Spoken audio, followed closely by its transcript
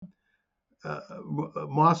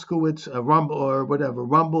Moskowitz, Rumble or whatever,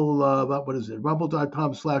 Rumble, what is it?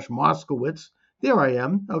 Rumble.com/Moskowitz. There I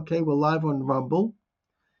am. Okay, we're live on Rumble.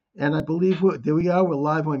 And I believe there we are. We're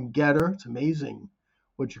live on Getter. It's amazing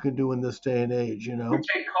what you can do in this day and age, We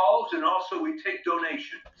take calls and also we take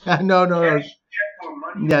donations. No, Cash, check, or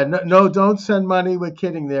money. Yeah, no, don't send money. We're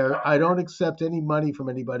kidding there. I don't accept any money from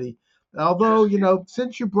anybody. Although,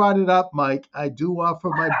 since you brought it up, Mike, I do offer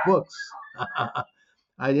my books.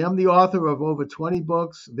 I am the author of over 20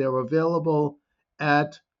 books. They're available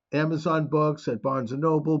at Amazon Books, at Barnes &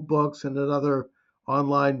 Noble Books, and at other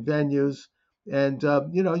online venues. And,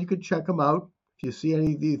 you can check them out. If you see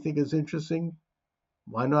anything you think is interesting,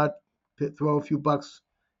 why not throw a few bucks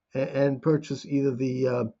and purchase either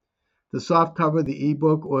the soft cover, the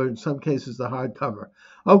ebook, or in some cases the hardcover.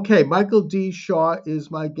 Okay, Michael D. Shaw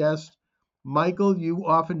is my guest. Michael, you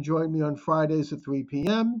often join me on Fridays at 3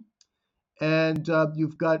 p.m. And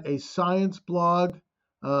you've got a science blog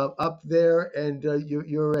up there, and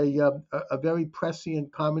you're a very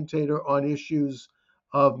prescient commentator on issues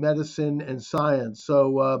of medicine and science.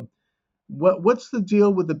 So what's the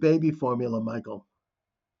deal with the baby formula, Michael?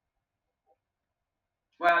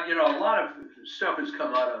 Well, a lot of stuff has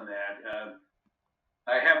come out on that.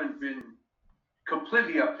 I haven't been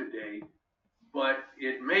completely up to date, but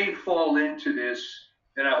it may fall into this,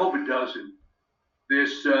 and I hope it doesn't.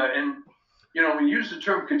 This, and when you use the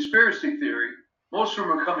term conspiracy theory, most of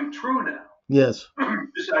them are coming true now. Yes.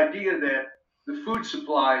 This idea that the food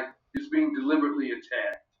supply is being deliberately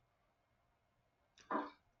attacked.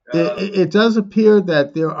 It does appear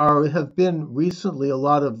that there have been recently a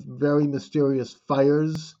lot of very mysterious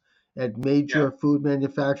fires at major food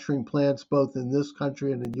manufacturing plants, both in this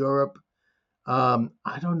country and in Europe. I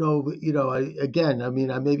don't know,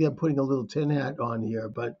 maybe I'm putting a little tin hat on here,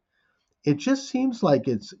 but it just seems like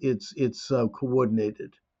it's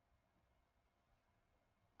coordinated.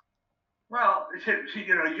 Well,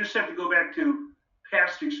 you just have to go back to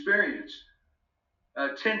past experience.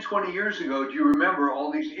 10, 20 years ago, do you remember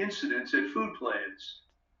all these incidents at food plants?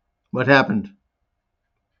 What happened?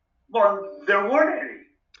 Well, there weren't any.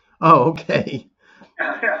 Oh, okay.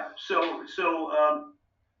 Yeah. So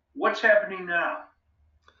what's happening now?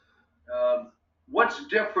 What's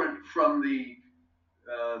different from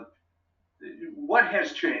what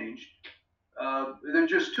has changed? There are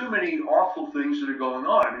just too many awful things that are going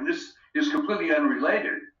on, and this is completely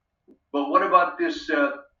unrelated. But what about this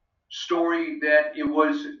story that it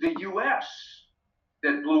was the U.S.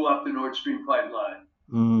 that blew up the Nord Stream pipeline?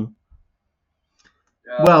 Mm-hmm.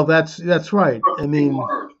 Well, that's right. I mean,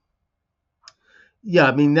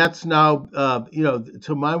 that's now,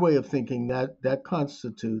 to my way of thinking, that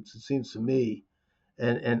constitutes, it seems to me,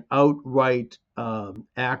 an outright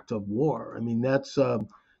act of war. I mean,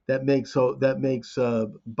 that makes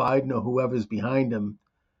Biden or whoever's behind him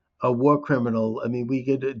a war criminal. I mean,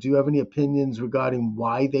 do you have any opinions regarding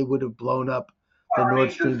why they would have blown up the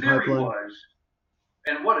Nord Stream pipeline? Was,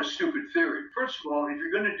 and what a stupid theory. First of all, if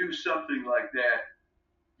you're going to do something like that,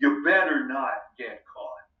 you better not get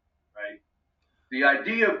caught, right? The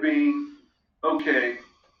idea being, okay,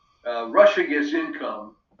 Russia gets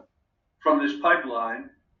income from this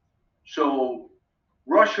pipeline, so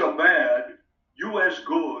Russia bad, U.S.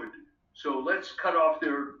 good, so let's cut off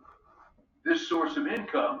this source of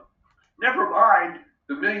income. Never mind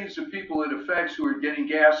the millions of people it affects who are getting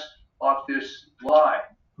gas off this line.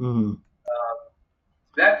 Mm-hmm.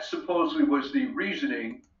 That supposedly was the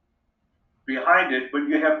reasoning behind it, but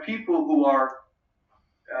you have people who are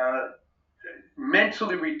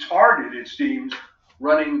mentally retarded, it seems,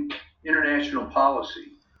 running international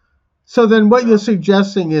policy. So then what you're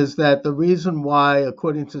suggesting is that the reason why,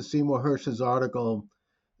 according to Seymour Hersh's article,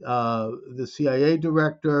 the CIA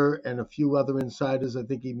director and a few other insiders, I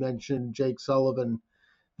think he mentioned Jake Sullivan,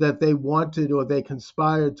 that they wanted or they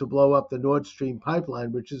conspired to blow up the Nord Stream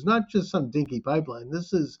pipeline, which is not just some dinky pipeline.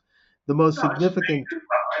 This is the most significant.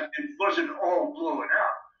 It wasn't all blowing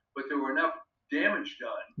out, but there were enough damage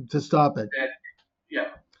done to stop it. Yeah.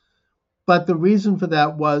 But the reason for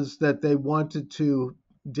that was that they wanted to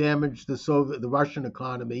damage the Russian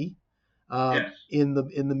economy in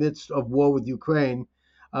the midst of war with Ukraine.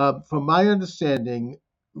 From my understanding,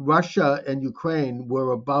 Russia and Ukraine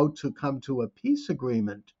were about to come to a peace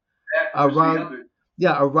agreement around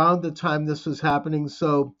the time this was happening.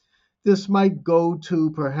 So this might go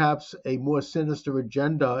to perhaps a more sinister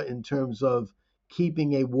agenda in terms of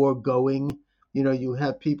keeping a war going. You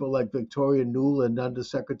have people like Victoria Nuland,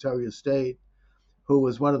 Undersecretary of State, who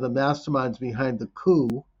was one of the masterminds behind the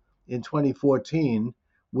coup in 2014,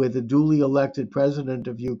 where the duly elected president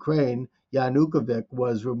of Ukraine, Yanukovych,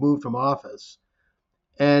 was removed from office.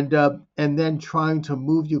 and then trying to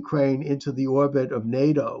move Ukraine into the orbit of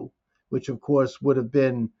NATO, which of course would have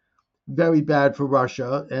been very bad for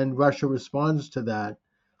Russia, and Russia responds to that,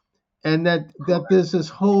 and that there's this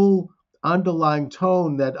whole underlying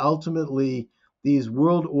tone that ultimately these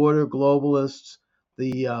world order globalists,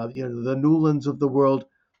 the Newlands of the world,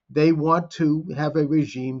 they want to have a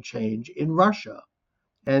regime change in Russia,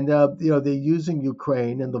 and they're using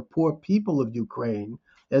Ukraine and the poor people of Ukraine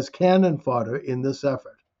as cannon fodder in this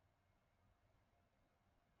effort.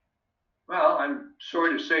 Well, I'm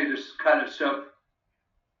sorry to say this kind of stuff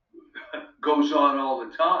goes on all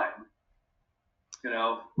the time,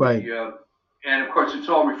 Right. And of course, it's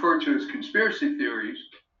all referred to as conspiracy theories,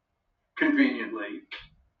 conveniently.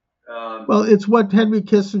 Well, it's what Henry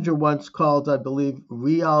Kissinger once called, I believe,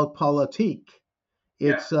 realpolitik.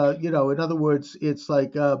 It's, in other words, it's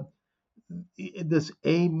like this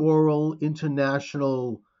amoral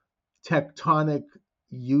international tectonic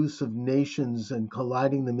use of nations and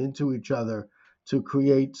colliding them into each other to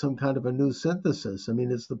create some kind of a new synthesis. I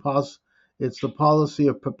mean, it's the policy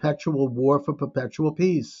of perpetual war for perpetual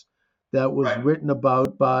peace that was Right. written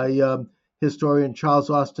about by historian Charles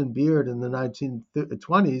Austin Beard in the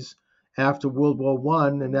 1920s after World War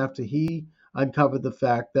One, and after he uncovered the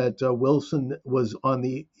fact that Wilson was on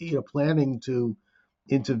the planning to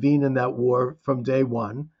intervene in that war from day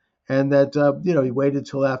one, and that he waited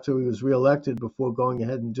till after he was reelected before going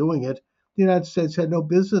ahead and doing it. The United States had no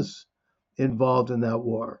business involved in that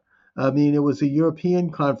war. I mean, it was a European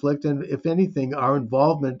conflict, and if anything, our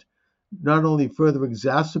involvement not only further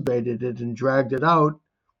exacerbated it and dragged it out,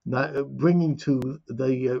 bringing to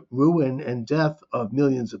the ruin and death of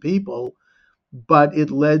millions of people, but it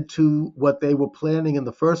led to what they were planning in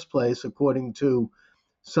the first place, according to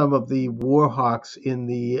some of the war hawks in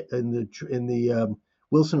the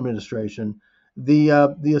Wilson administration,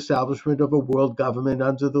 the establishment of a world government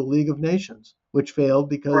under the League of Nations, which failed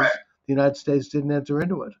because Correct. the United States didn't enter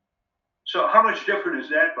into it. So, how much different is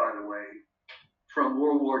that, by the way, from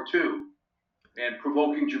World War II and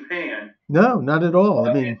provoking Japan? No, not at all.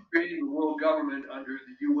 I mean, and creating a world government under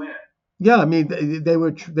the UN. Yeah, I mean they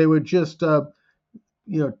were just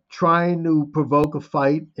trying to provoke a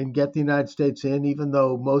fight and get the United States in, even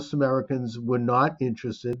though most Americans were not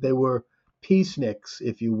interested. They were peaceniks,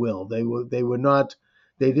 if you will. They were not.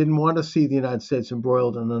 They didn't want to see the United States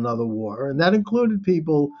embroiled in another war, and that included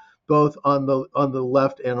people both on the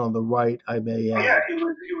left and on the right, I may add. Yeah, it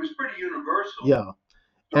was pretty universal. Yeah,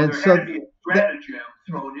 so and there so had to be a stratagem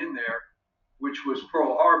thrown in there, which was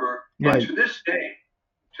Pearl Harbor. And right. to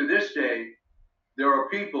this day, there are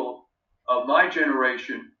people of my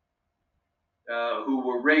generation who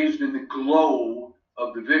were raised in the glow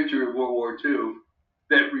of the victory of World War II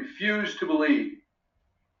that refuse to believe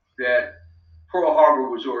that Pearl Harbor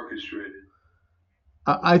was orchestrated.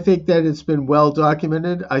 I think that it's been well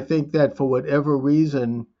documented. I think that for whatever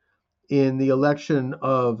reason, in the election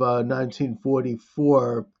of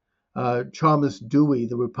 1944, Thomas Dewey,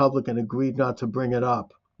 the Republican, agreed not to bring it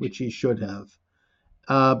up, which he should have.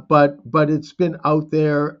 But it's been out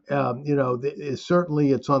there.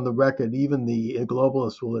 Certainly it's on the record. Even the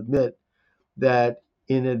globalists will admit that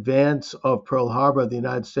in advance of Pearl Harbor, the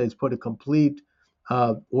United States put a complete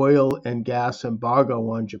oil and gas embargo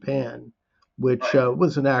on Japan, which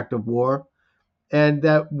was an act of war, and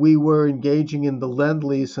that we were engaging in the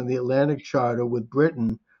Lend-Lease and the Atlantic Charter with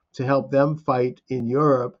Britain to help them fight in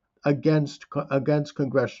Europe against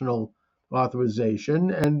congressional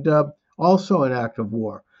authorization, and also an act of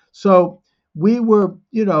war. So we were,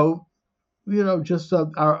 just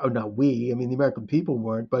not we. I mean, the American people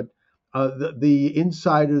weren't, but the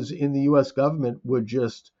insiders in the U.S. government were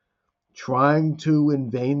just trying to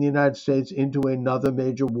invade the United States into another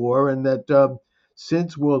major war, and that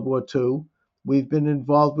since World War II, we've been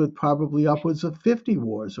involved with probably upwards of 50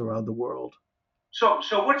 wars around the world. So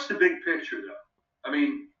what's the big picture, though? I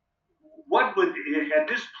mean, what would had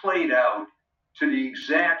this played out to the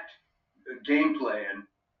exact game plan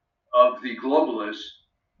of the globalists?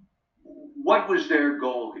 What was their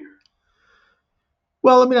goal here?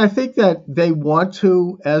 Well, I mean, I think that they want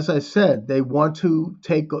to, as I said, they want to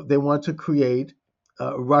create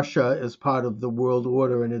Russia as part of the world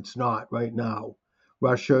order, and it's not right now.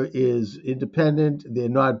 Russia is independent. They're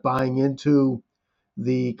not buying into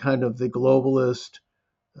the kind of the globalist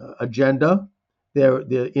agenda.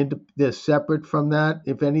 They're separate from that.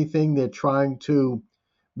 If anything, they're trying to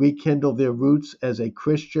rekindle their roots as a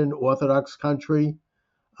Christian Orthodox country.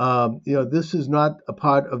 This is not a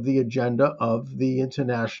part of the agenda of the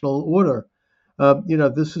international order.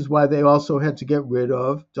 This is why they also had to get rid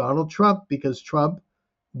of Donald Trump, because Trump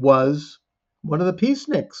was one of the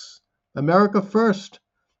peaceniks. America first.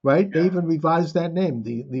 right? They Yeah. even revised that name.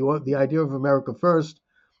 The idea of America First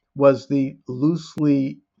was the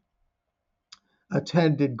loosely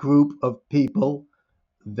attended group of people,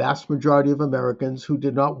 vast majority of Americans, who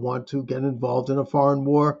did not want to get involved in a foreign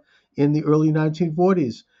war in the early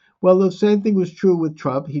 1940s. Well, the same thing was true with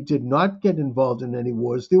Trump. He did not get involved in any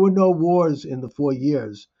wars. There were no wars in the 4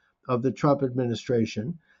 years of the Trump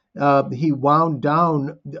administration. He wound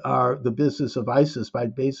down the business of ISIS by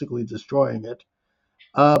basically destroying it.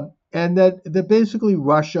 And that basically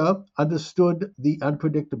Russia understood the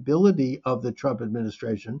unpredictability of the Trump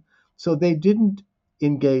administration, so they didn't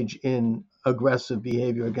engage in aggressive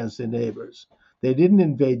behavior against their neighbors. They didn't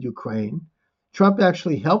invade Ukraine. Trump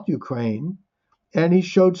actually helped Ukraine, and he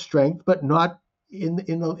showed strength, but not in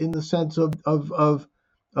the sense of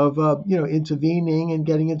intervening and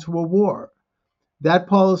getting into a war. That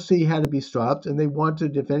policy had to be stopped, and they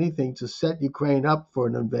wanted, if anything, to set Ukraine up for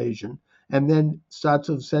an invasion and then start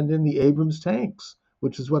to send in the Abrams tanks,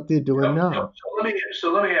 which is what they're doing now. Let me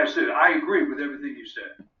ask this. I agree with everything you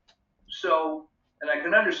said. So, and I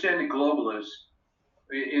can understand the globalists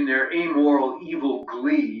in their amoral, evil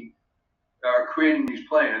glee are creating these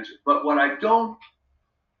plans. But what I don't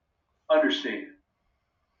understand,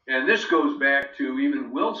 and this goes back to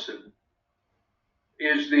even Wilson,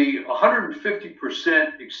 is the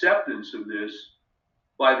 150% acceptance of this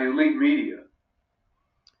by the elite media.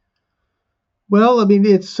 Well, I mean,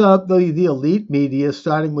 it's the elite media,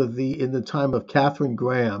 starting with in the time of Katharine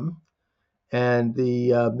Graham and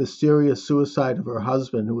the mysterious suicide of her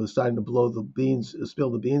husband, who was starting to spill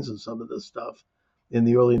the beans on some of this stuff in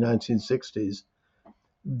the early 1960s.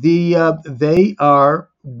 They are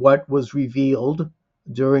what was revealed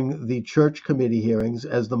during the church committee hearings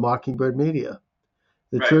as the Mockingbird media.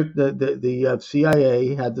 The Right. church, the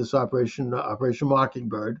CIA had this Operation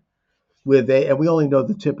Mockingbird, where and we only know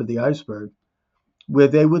the tip of the iceberg, where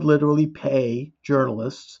they would literally pay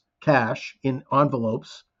journalists cash in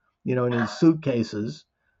envelopes, and in suitcases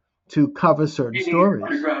to cover certain In the stories.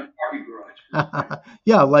 underground parking garage.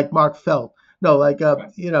 Yeah, like Mark Felt. No, like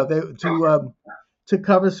they to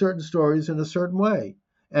cover certain stories in a certain way,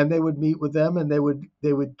 and they would meet with them, and they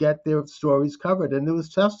would get their stories covered, and there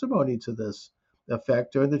was testimony to this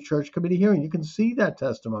effect during the church committee hearing. You can see that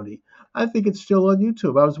testimony. I think it's still on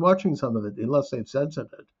YouTube. I was watching some of it, unless they've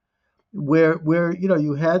censored it, where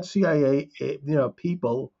you had CIA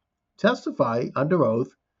people testify under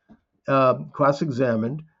oath,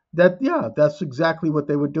 cross-examined, that that's exactly what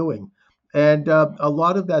they were doing, and a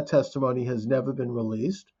lot of that testimony has never been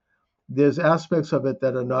released. There's aspects of it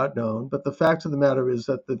that are not known, but the fact of the matter is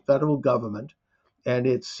that the federal government and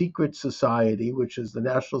its secret society, which is the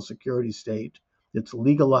national security state, its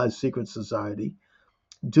legalized secret society,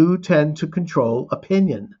 do tend to control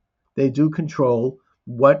opinion. They do control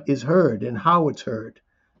what is heard and how it's heard,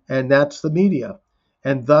 and that's the media.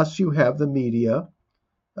 And thus, you have the media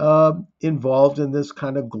involved in this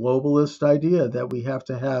kind of globalist idea that we have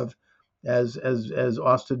to have, as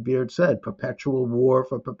Austin Beard said, perpetual war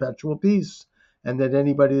for perpetual peace, and that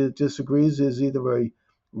anybody that disagrees is either a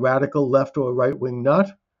radical left or right wing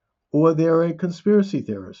nut, or they're a conspiracy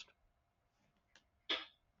theorist.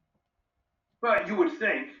 Well, you would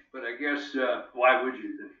think, but I guess why would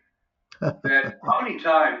you think? That how many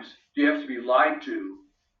times do you have to be lied to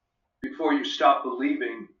before you stop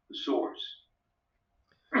believing the source?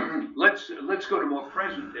 let's go to more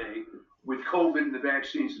present day with COVID and the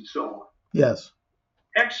vaccines and so on. Yes.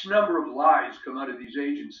 X number of lies come out of these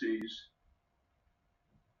agencies,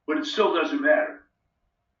 but it still doesn't matter.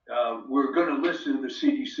 We're going to listen to the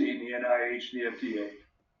CDC and the NIH and the FDA.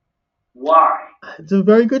 Why? It's a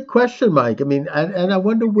very good question, Mike. I mean, and I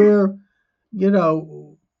wonder where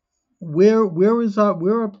is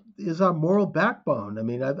our moral backbone? I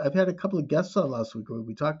mean, I've had a couple of guests on last week where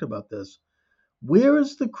we talked about this. Where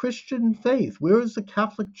is the Christian faith? Where is the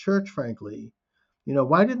Catholic Church, frankly?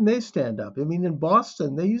 Why didn't they stand up? I mean, in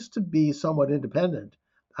Boston, they used to be somewhat independent.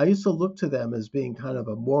 I used to look to them as being kind of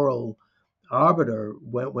a moral arbiter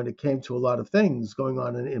when it came to a lot of things going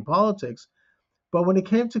on in politics. But when it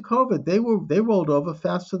came to COVID, they rolled over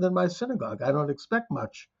faster than my synagogue. I don't expect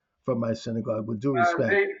much from my synagogue, with due respect.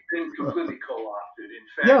 They've been completely co-opted. In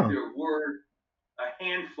fact, Yeah. There were a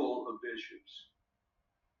handful of bishops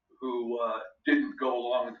who didn't go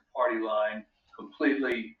along with the party line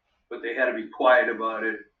completely, but they had to be quiet about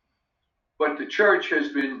it. But the church has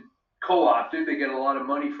been co-opted. They get a lot of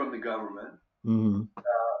money from the government. Mm-hmm.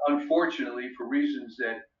 Unfortunately, for reasons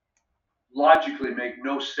that logically make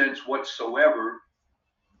no sense whatsoever,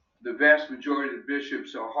 the vast majority of the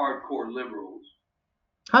bishops are hardcore liberals.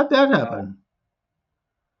 How'd that happen?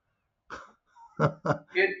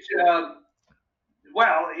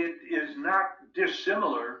 well, it is not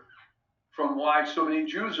dissimilar from why so many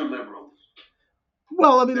Jews are liberals.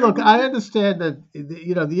 Well, I mean, They're look, I really, understand that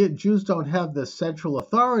the Jews don't have the central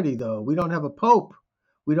authority, though. We don't have a pope.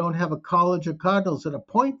 We don't have a college of cardinals that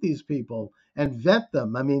appoint these people and vet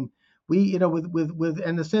them. I mean, we, with,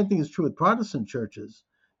 and the same thing is true with Protestant churches.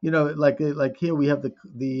 Like here we have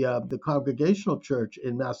the Congregational Church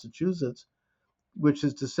in Massachusetts, which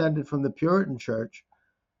is descended from the Puritan Church.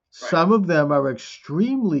 right. Some of them are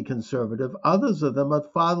extremely conservative. Others of them are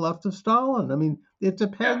far left of Stalin. I mean, it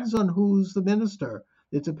Yeah. depends on who's the minister.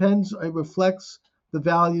 It depends, it reflects the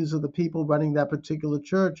values of the people running that particular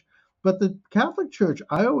church. But the Catholic Church,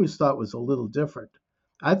 I always thought was a little different.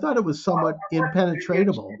 I thought it was somewhat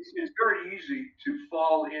impenetrable. It's very easy to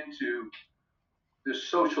fall into the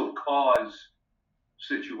social cause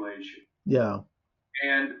situation. Yeah.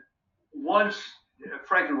 And once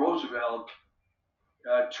Franklin Roosevelt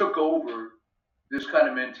took over this kind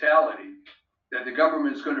of mentality that the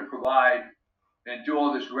government's going to provide and do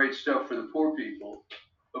all this great stuff for the poor people,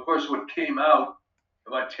 of course, what came out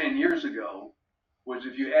about 10 years ago was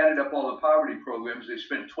if you added up all the poverty programs, they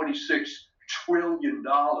spent $26 trillion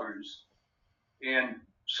and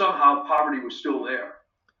somehow poverty was still there.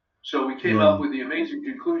 So we came up Yeah. with the amazing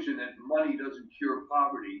conclusion that money doesn't cure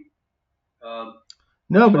poverty. Um,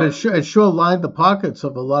 No, but but it sure lined the pockets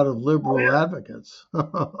of a lot of oh liberal yeah, advocates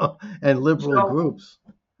and liberal so groups.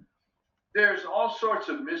 there's all sorts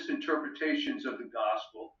of misinterpretations of the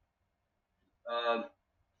gospel. Uh,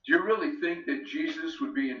 do you really think that Jesus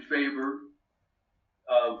would be in favor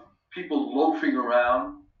of people loafing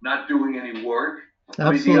around, not doing any work? I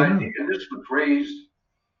mean, the Absolutely. idea, and this was raised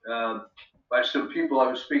uh, by some people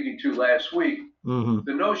I was speaking to last week, Hmm.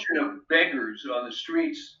 the notion of beggars on the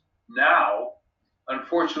streets now,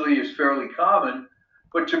 unfortunately, is fairly common.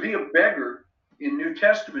 But to be a beggar in New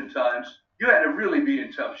Testament times, you had to really be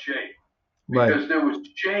in tough shape Right. because there was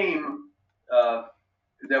shame uh,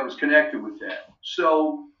 that was connected with that.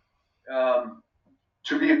 So, um,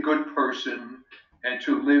 to be a good person and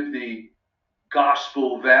to live the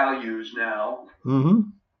gospel values now, Hmm.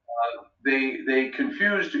 they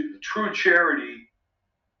confused true charity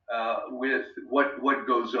with what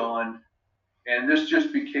goes on, and this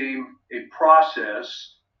just became a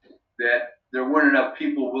process that there weren't enough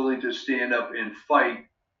people willing to stand up and fight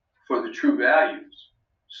for the true values.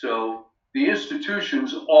 So the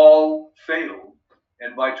institutions all failed,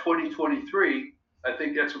 and by 2023, I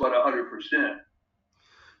think that's about 100%.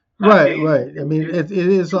 Not Right, me. right. I mean, it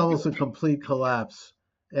is almost a complete collapse,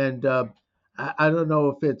 and I don't know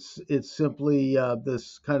if it's simply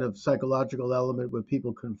this kind of psychological element where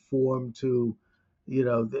people conform to,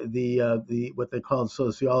 the what they call in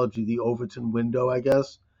sociology the Overton window, I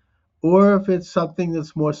guess, or if it's something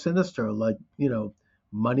that's more sinister, like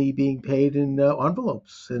money being paid in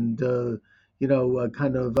envelopes and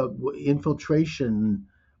kind of infiltration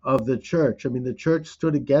of the church. I mean, the church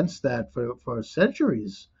stood against that for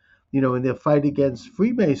centuries, in their fight against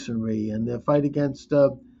Freemasonry and their fight against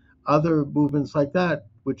other movements like that,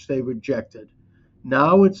 which they rejected.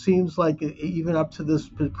 Now it seems like even up to this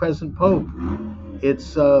present pope,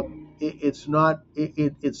 it's it's not.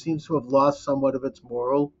 It seems to have lost somewhat of its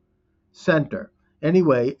moral center.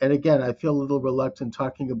 Anyway, and again, I feel a little reluctant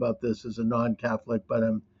talking about this as a non-Catholic, but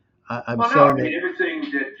I'm Well, no, I saying mean that.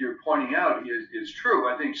 everything that you're pointing out is true.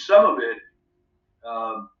 I think some of it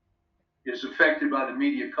um, is affected by the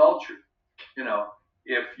media culture. You know,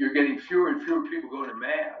 if you're getting fewer and fewer people going to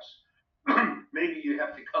mass, maybe you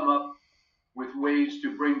have to come up with ways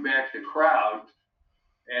to bring back the crowd,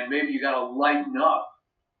 and maybe you got to lighten up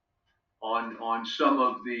on some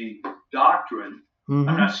of the doctrine.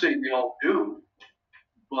 I'm not Hmm. saying they all do,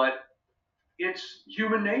 but it's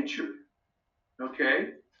human nature. Okay,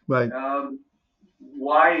 Right. um,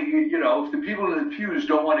 why if the people in the pews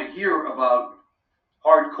don't want to hear about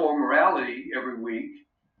hardcore morality every week,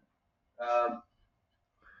 um,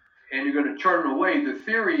 and you're going to turn them away, the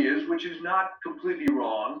theory is, which is not completely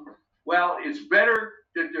wrong, well, it's better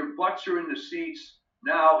that their butts are in the seats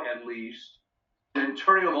now, at least, than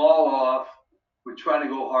turning them all off with trying to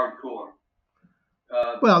go hardcore.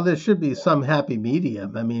 Uh, Well, there should be some happy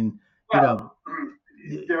medium. I mean, you know, well,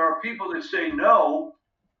 y- there are people that say no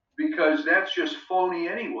because that's just phony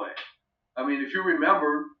anyway. I mean, if you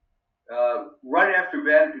remember, right after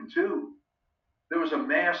Vatican II, there was a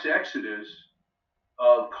mass exodus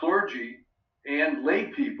of clergy and lay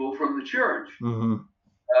people from the church, mhm,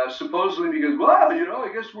 supposedly because, well,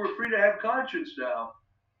 I guess we're free to have conscience now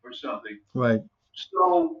or something. right.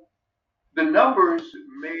 So the numbers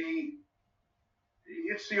may,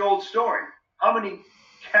 it's the old story. How many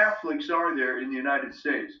Catholics are there in the United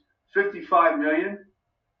States? 55 million.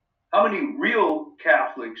 How many real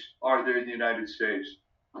Catholics are there in the United States?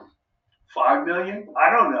 5 million? I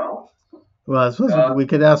don't know. Well, I suppose we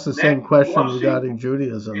could ask the same Nancy question Pelosi regarding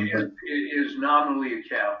Judaism, but is nominally a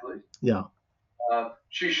Catholic. yeah.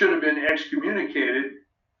 She should have been excommunicated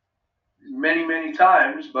many, many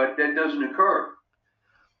times, but that doesn't occur.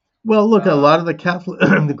 Well, look, a lot of the Catholic,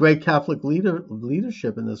 the great Catholic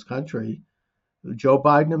leadership in this country, Joe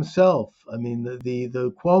Biden himself. I mean,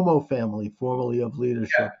 the Cuomo family, formerly of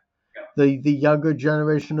leadership, the younger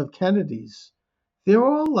generation of Kennedys, they're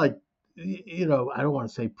all like, I don't want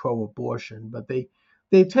to say pro-abortion, but they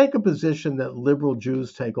take a position that liberal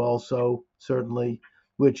Jews take also, certainly,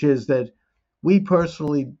 which is that we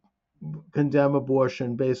personally condemn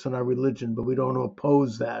abortion based on our religion, but we don't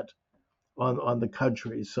oppose that on the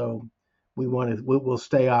country. So we'll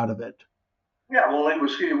stay out of it. Yeah, well, it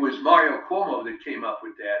was Mario Cuomo that came up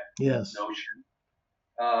with that notion.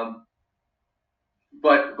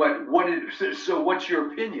 But what's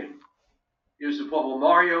your opinion? Is the well,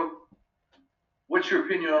 Mario, what's your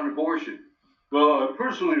opinion on abortion? Well, I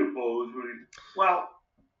personally oppose. Well,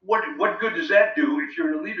 what good does that do if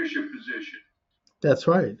you're in a leadership position? That's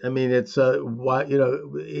right. I mean, it's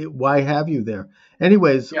why have you there?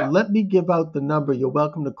 Anyways, let me give out the number. You're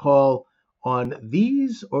welcome to call on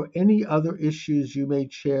these or any other issues you may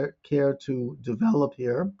care to develop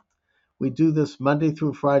here. We do this Monday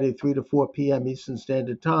through Friday, 3 to 4 p.m. Eastern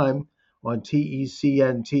Standard Time on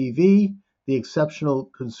TECN TV, the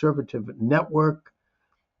Exceptional Conservative Network.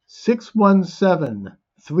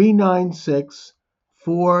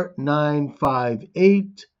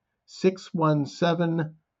 617-396-4958.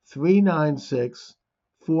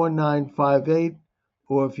 617-396-4958.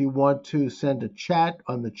 Or if you want to send a chat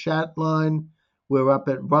on the chat line, we're up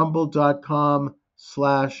at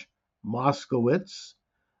rumble.com/Moskowitz.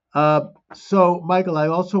 So, Michael, I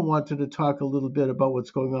also wanted to talk a little bit about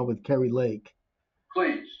what's going on with Kari Lake.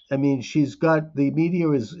 Please. I mean, she's got the media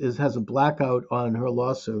has a blackout on her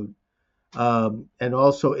lawsuit, and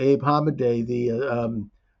also Abe Hamadeh, the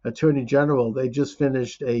Attorney General. They just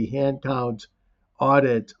finished a hand count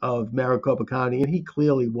audit of Maricopa County, and he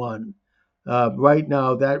clearly won. Right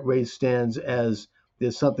now, that race stands as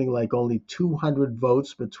there's something like only 200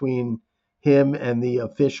 votes between him and the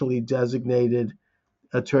officially designated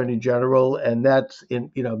Attorney General, and that's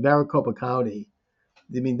in Maricopa County.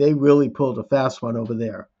 I mean, they really pulled a fast one over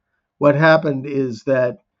there. What happened is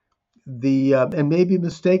that and maybe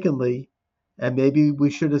mistakenly, and maybe we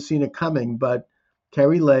should have seen it coming, but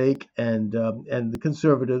Kari Lake and the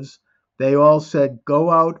conservatives, they all said, go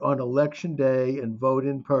out on election day and vote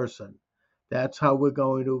in person. That's how we're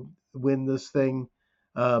going to win this thing.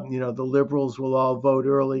 The liberals will all vote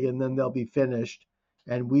early and then they'll be finished,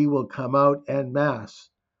 and we will come out en masse.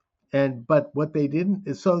 But what they didn't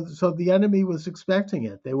is so the enemy was expecting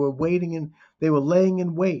it. They were waiting and they were laying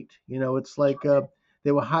in wait. It's like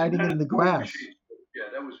they were hiding in the grass. Yeah,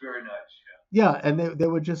 that was very nice. Yeah, and they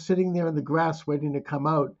were just sitting there in the grass waiting to come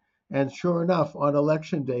out. And sure enough, on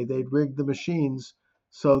election day, they'd rigged the machines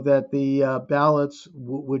so that the ballots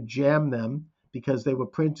would jam them because they were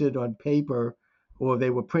printed on paper, or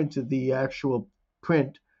the actual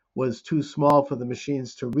print was too small for the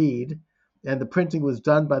machines to read. And the printing was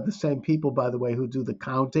done by the same people, by the way, who do the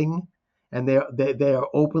counting, and they are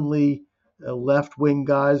openly left-wing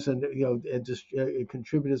guys, and just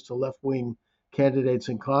contributors to left-wing candidates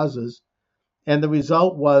and causes. And the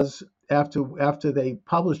result was, after they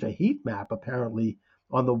published a heat map, apparently,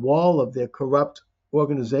 on the wall of their corrupt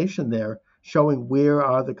organization there, showing where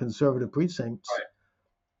are the conservative precincts. Right.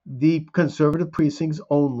 The conservative precincts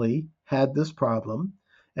only had this problem,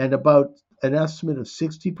 and about an estimate of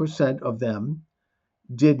 60% of them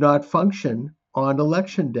did not function on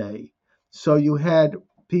election day. So you had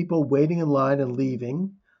people waiting in line and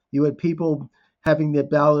leaving. You had people having their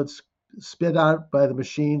ballots spit out by the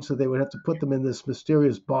machine, so they would have to put them in this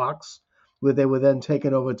mysterious box where they were then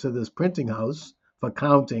taken over to this printing house for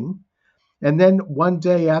counting. And then one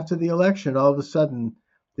day after the election, all of a sudden,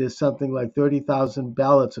 there's something like 30,000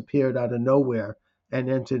 ballots appeared out of nowhere and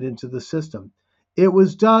entered into the system. It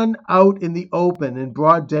was done out in the open in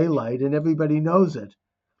broad daylight, and everybody knows it.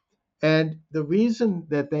 And the reason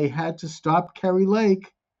that they had to stop Kari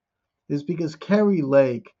Lake is because Kari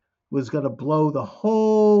Lake was going to blow the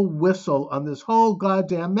whole whistle on this whole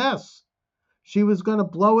goddamn mess. She was going to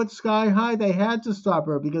blow it sky high. They had to stop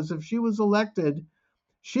her because if she was elected,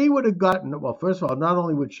 she would have gotten, well, first of all, not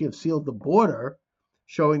only would she have sealed the border,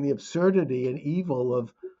 showing the absurdity and evil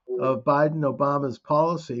of Biden Obama's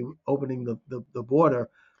policy opening the border,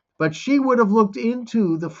 but she would have looked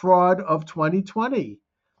into the fraud of 2020.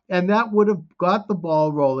 And that would have got the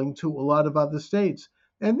ball rolling to a lot of other states.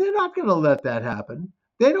 And they're not going to let that happen.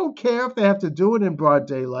 They don't care if they have to do it in broad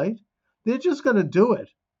daylight. They're just going to do it.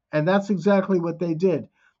 And that's exactly what they did.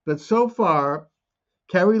 But so far,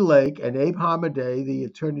 Kerry Lake and Abe Hamadeh, the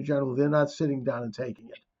Attorney General, they're not sitting down and taking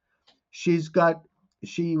it. She had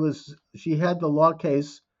the law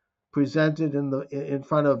case presented in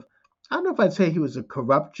front of, I don't know if I'd say he was a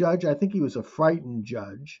corrupt judge. I think he was a frightened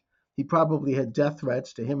judge. He probably had death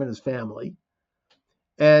threats to him and his family.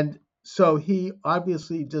 And so he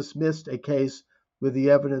obviously dismissed a case where the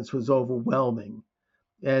evidence was overwhelming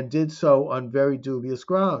and did so on very dubious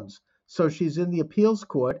grounds. So she's in the appeals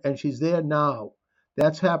court and she's there now.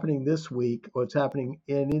 That's happening this week, or it's happening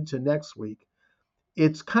into next week.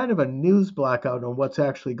 It's kind of a news blackout on what's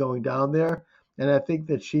actually going down there. And I think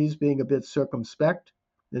that she's being a bit circumspect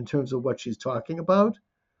in terms of what she's talking about.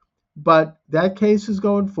 But that case is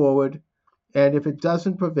going forward. And if it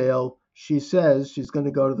doesn't prevail, she says she's going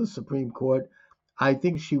to go to the Supreme Court. I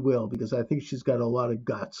think she will, because I think she's got a lot of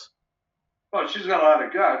guts. Well, she's got a lot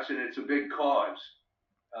of guts, and it's a big cause.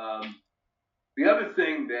 The other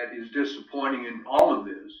thing that is disappointing in all of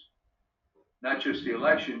this, not just the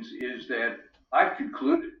elections, is that I've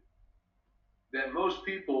concluded that most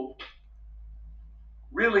people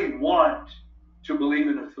really want to believe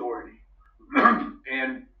in authority.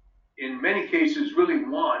 And in many cases, really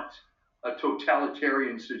want a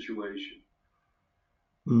totalitarian situation.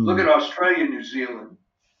 Look at Australia and New Zealand.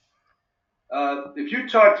 If you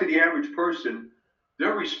talk to the average person,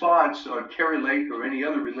 their response on Kerry Lake or any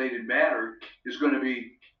other related matter is going to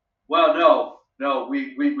be, well, no,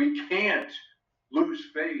 we can't lose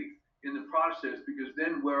faith in the process, because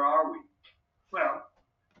then where are we? Well,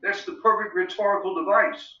 that's the perfect rhetorical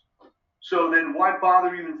device. So then why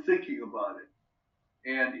bother even thinking about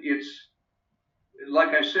it? And it's, like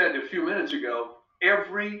I said a few minutes ago,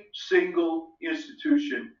 every single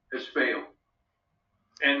institution has failed.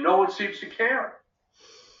 And no one seems to care.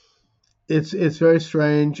 It's very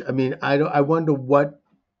strange. I mean, I wonder what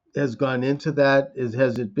has gone into that.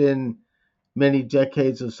 Has it been many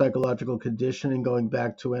decades of psychological conditioning going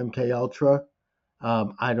back to MK Ultra?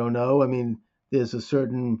 I don't know. I mean, there's a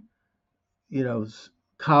certain,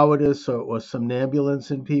 cowardice or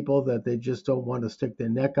somnambulance in people that they just don't want to stick their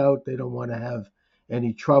neck out. They don't want to have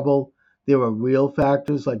any trouble. There are real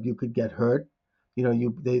factors, like you could get hurt.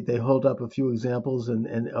 They hold up a few examples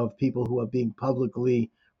and of people who are being publicly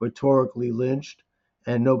rhetorically lynched,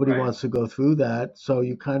 and nobody Right. wants to go through that. So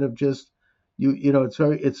you kind of just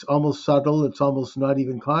it's almost subtle. It's almost not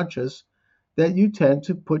even conscious that you tend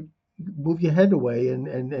to move your head away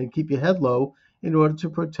and keep your head low in order to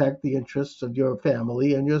protect the interests of your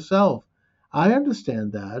family and yourself. I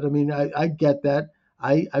understand that. I mean, I get that.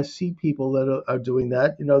 I see people that are doing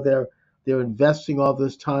that. They're investing all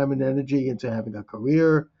this time and energy into having a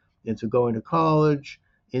career, into going to college,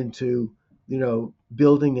 into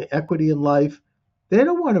building equity in life. They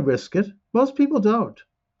don't want to risk it. Most people don't.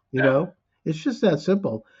 It's just that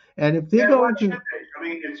simple. And if they're going to, I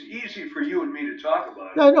mean, it's easy for you and me to talk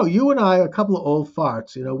about it. I know you and I are a couple of old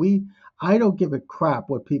farts. I don't give a crap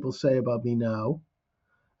what people say about me now.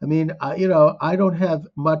 I mean, I don't have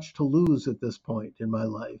much to lose at this point in my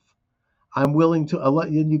life. I'm willing to,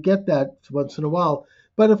 and you get that once in a while.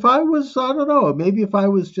 But if I was, I don't know, maybe if I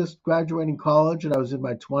was just graduating college and I was in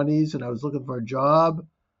my 20s and I was looking for a job,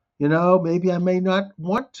 maybe I may not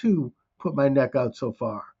want to put my neck out so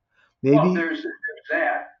far. Maybe. Well, there's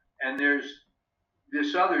that, and there's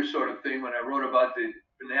this other sort of thing when I wrote about the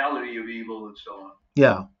finality of evil and so on.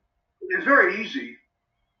 Yeah. It's very easy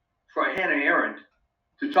for Hannah Arendt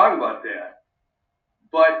to talk about that.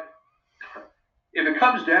 But if it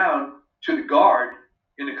comes down to the guard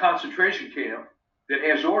in the concentration camp that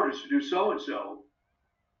has orders to do so and so,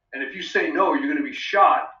 and if you say no, you're going to be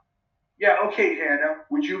shot. Yeah, okay, Hannah,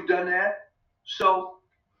 would you have done that? So,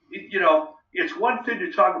 it's one thing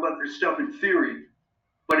to talk about this stuff in theory,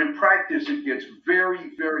 but in practice, it gets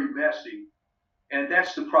very, very messy. And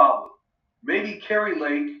that's the problem. Maybe Kerry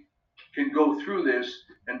Lake can go through this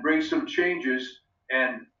and bring some changes.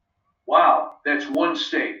 And wow, that's one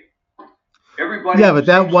state. Everybody. Yeah, but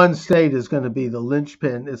that one state is going to be the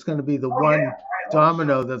linchpin. It's going to be the one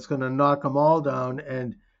domino that's going to knock them all down.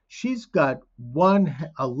 And she's got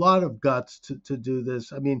a lot of guts to do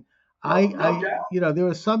this. I mean, there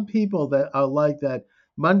are some people that are like that.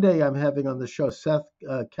 Monday, I'm having on the show Seth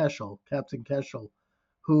Keshel, Captain Keshel,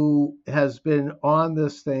 who has been on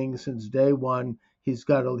this thing since day one. He's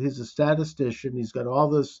a statistician. He's got all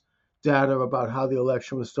this data about how the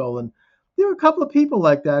election was stolen. There are a couple of people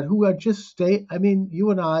like that who are just you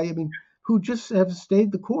and I mean, who just have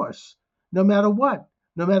stayed the course no matter what.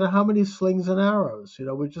 no matter how many slings and arrows.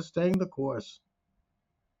 We're just staying the course.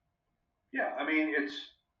 Yeah, I mean,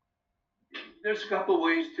 there's a couple of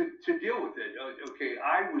ways to deal with it. Okay,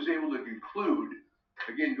 I was able to conclude,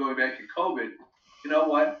 again, going back to COVID, you know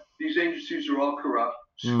what? These agencies are all corrupt.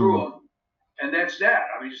 Screw Mm. them. And that's that.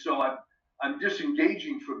 I mean, so I'm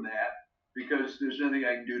disengaging from that because there's nothing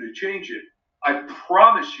I can do to change it. I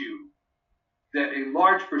promise you that a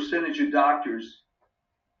large percentage of doctors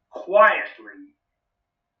quietly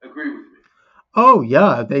agree with me. Oh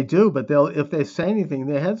yeah, they do, but if they say anything,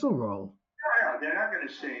 their heads will roll. Yeah, they're not going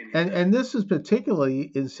to say And anything. and this is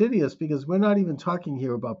particularly insidious because we're not even talking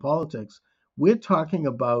here about politics. We're talking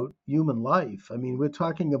about human life. I mean, we're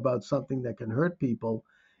talking about something that can hurt people.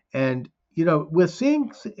 And we're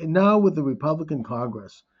seeing now with the Republican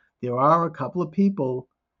Congress, there are a couple of people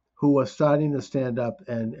who are starting to stand up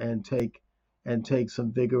and take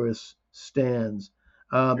some vigorous stands.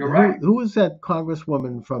 You're right. Who is that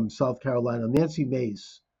congresswoman from South Carolina, Nancy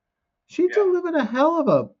Mace? She Yeah. delivered a hell of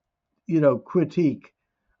a critique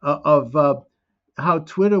of how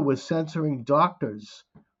Twitter was censoring doctors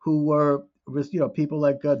who were, people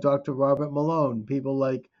like Dr. Robert Malone, people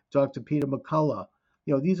like Dr. Peter McCullough.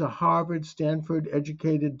 These are Harvard, Stanford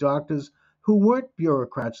educated doctors who weren't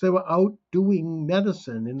bureaucrats. They were out doing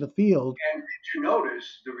medicine in the field. And did you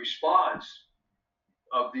notice the response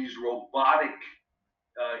of these robotic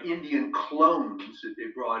Indian clones that they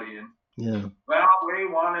brought in? Yeah. Well, we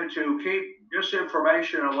wanted to keep this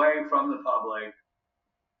information away from the public.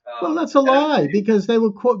 Well, that's a lie because they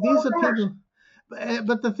were quote. Well, These of are course. people.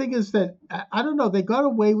 But the thing is that I don't know. They got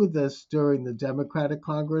away with this during the Democratic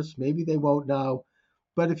Congress. Maybe they won't now.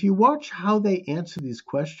 But if you watch how they answer these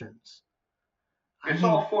questions, I It's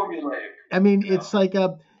mean, all formulaic. it's like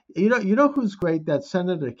who's great? That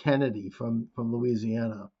Senator Kennedy from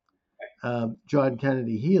Louisiana, John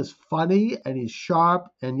Kennedy. He is funny and he's sharp,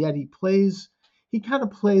 and yet he kind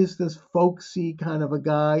of plays this folksy kind of a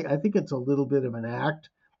guy. I think it's a little bit of an act,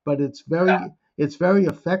 but it's very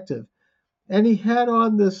effective. And he had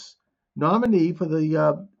on this nominee for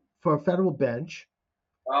a federal bench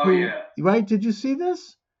Oh who, yeah. right? Did you see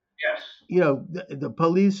this? Yes. The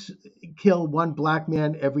police kill one black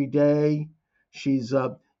man every day. She's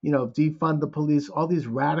defund the police, all these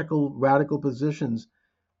radical positions.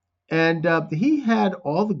 And he had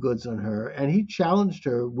all the goods on her, and he challenged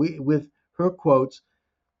her with her quotes.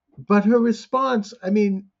 But her response, I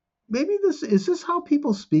mean, maybe this how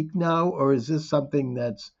people speak now, or is this something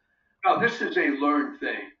that's, No, this is a learned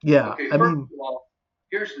thing. yeah, Okay, I first mean, of all,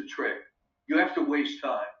 here's the trick. You have to waste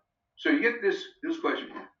time. So you get this question.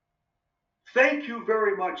 Thank you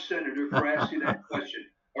very much, Senator, for asking that question.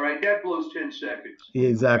 All right, that blows 10 seconds. Right?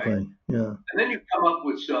 exactly, yeah. And then you come up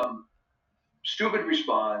with some stupid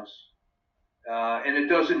response, and it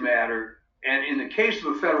doesn't matter. And in the case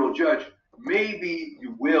of a federal judge, maybe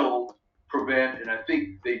you will prevent, and I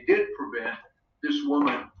think they did prevent this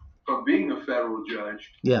woman from being a federal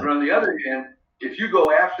judge. Yeah. But on the other hand, if you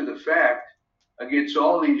go after the fact against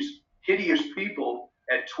all these hideous people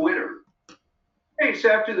at Twitter, hey, it's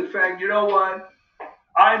after the fact, you know what?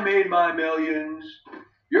 I made my millions.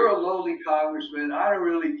 You're a lowly congressman. I don't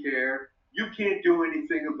really care. You can't do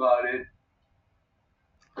anything about it.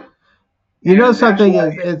 Something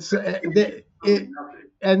is Nothing.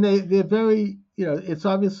 and they're very, it's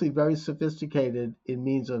obviously very sophisticated in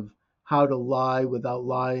means of how to lie without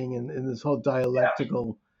lying, and this whole Yes.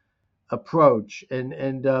 dialectical approach. And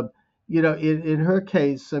in her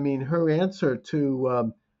case, I mean, her answer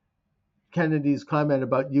to Kennedy's comment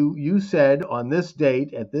about you said on this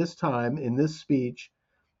date at this time in this speech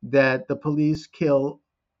that the police kill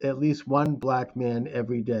at least one black man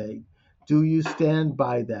every day. Do you stand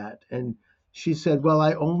by that? And she said, well,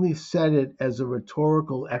 I only said it as a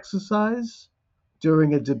rhetorical exercise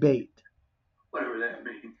during a debate. Whatever that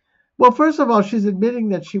means. Well, first of all, she's admitting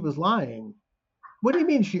that she was lying. What do you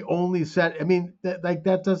mean she only said? I mean,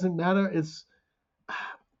 that doesn't matter. It's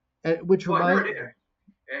which Well, reminds here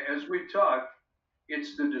it is. As we've talked,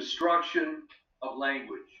 it's the destruction of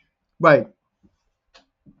language. right.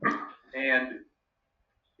 And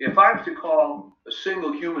if I was to call a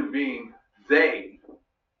single human being they,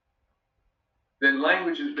 then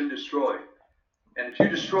language has been destroyed. And if you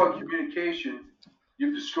destroy communication,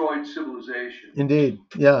 you've destroyed civilization. Indeed.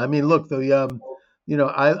 Yeah. I mean, look,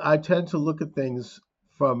 I tend to look at things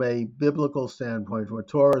from a biblical standpoint, from a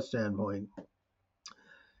Torah standpoint.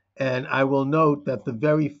 And I will note that the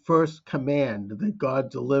very first command that God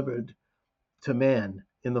delivered to man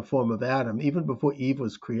in the form of Adam, even before Eve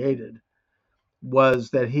was created, was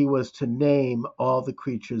that he was to name all the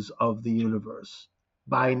creatures of the universe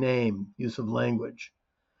by name, use of language.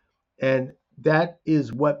 And That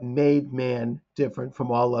is what made man different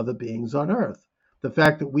from all other beings on earth. The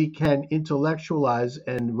fact that we can intellectualize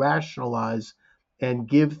and rationalize and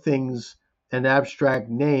give things an abstract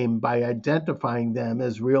name by identifying them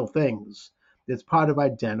as real things. It's part of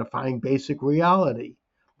identifying basic reality.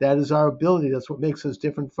 That is our ability. That's what makes us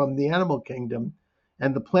different from the animal kingdom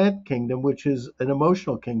and the plant kingdom, which is an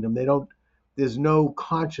emotional kingdom. There's no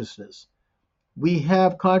consciousness. We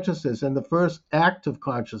have consciousness, and the first act of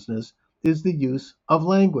consciousness is the use of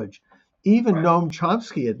language. Even Right. Noam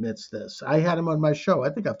Chomsky admits this. I had him on my show. I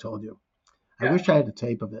think I've told you. I Yeah. wish I had a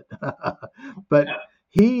tape of it. But Yeah.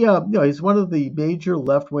 he's one of the major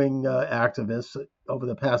left-wing activists over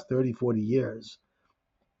the past 30, 40 years.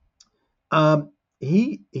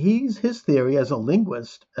 His theory as a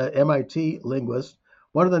linguist, MIT linguist,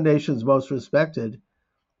 one of the nation's most respected,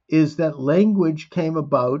 is that language came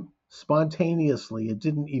about spontaneously. It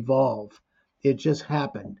didn't evolve. It just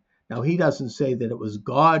happened. Now, he doesn't say that it was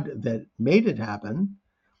God that made it happen,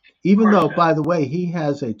 Of even course though, not. by the way, he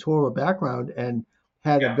has a Torah background and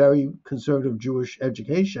had a Yeah. very conservative Jewish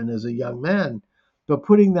education as a young man. But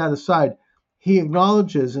putting that aside, he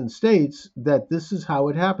acknowledges and states that this is how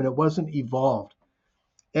it happened. It wasn't evolved.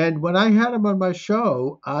 And when I had him on my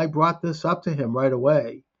show, I brought this up to him right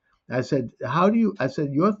away. I said, I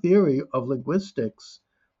said, your theory of linguistics,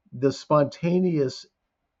 the spontaneous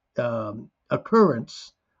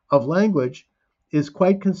occurrence of language, is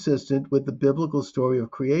quite consistent with the biblical story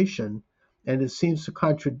of creation, and it seems to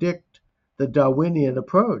contradict the Darwinian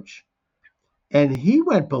approach. And he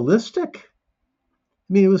went ballistic.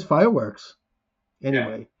 I mean, it was fireworks. Yeah.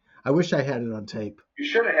 Anyway, I wish I had it on tape. You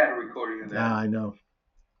should have had a recording of that. I know.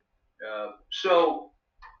 So,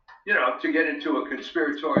 to get into a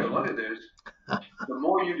conspiratorial look at this, the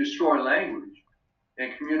more you destroy language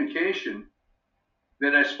and communication,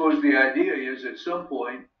 then I suppose the idea is at some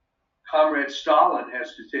point, Comrade Stalin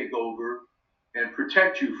has to take over and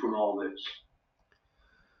protect you from all this.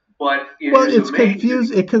 But it Well, is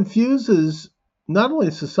amazing. it confuses not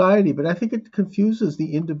only society, but I think it confuses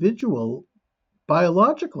the individual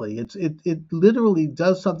biologically. It literally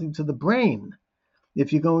does something to the brain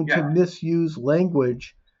if you're going to Yeah. misuse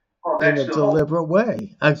language Well, in that's a the hope. deliberate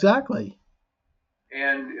way. Exactly.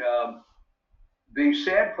 And the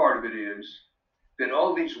sad part of it is that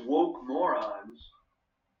all these woke morons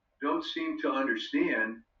don't seem to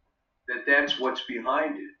understand that that's what's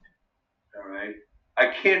behind it. All right. I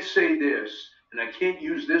can't say this and I can't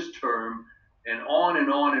use this term and on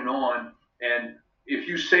and on and on. And if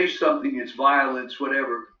you say something, it's violence,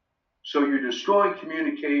 whatever. So you're destroying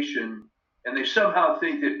communication, and they somehow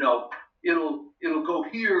think that no, it'll go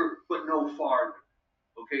here but no farther.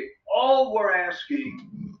 Okay. All we're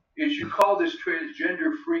asking is you call this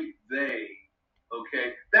transgender freak they.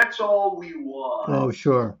 Okay. That's all we want. Oh,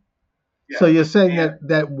 sure. So Yeah. you're saying And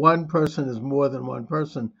that one person is more than one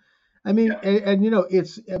person. I mean, yeah. and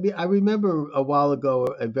it's. I mean, I remember a while ago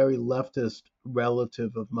a very leftist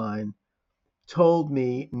relative of mine told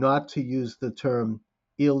me not to use the term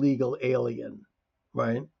illegal alien,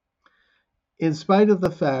 right? In spite of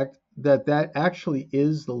the fact that that actually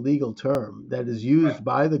is the legal term that is Right. used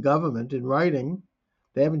by the government in writing.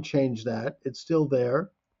 They haven't changed that. It's still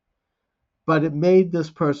there. But it made this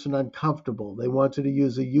person uncomfortable. They wanted to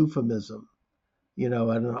use a euphemism, an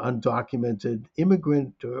undocumented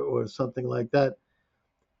immigrant or something like that.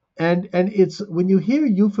 And it's when you hear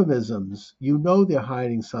euphemisms, they're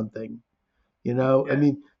hiding something. I Yeah.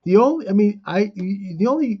 mean, the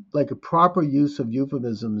only like a proper use of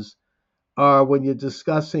euphemisms are when you're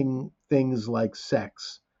discussing things like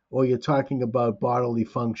sex or you're talking about bodily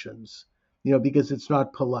functions, because it's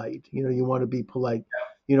not polite. You want to be polite.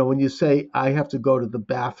 When you say, I have to go to the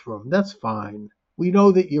bathroom, that's fine. We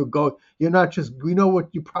know that you're not just, we know what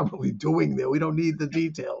you're probably doing there. We don't need the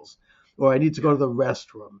details. Or I need to go Yeah. to the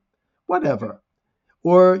restroom, whatever.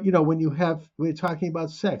 Or, we're talking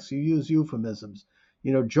about sex, you use euphemisms.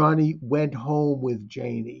 Johnny went home with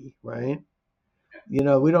Janie, right? We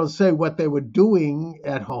don't say what they were doing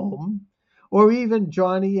at home, or even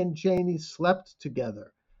Johnny and Janie slept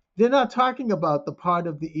together. They're not talking about the part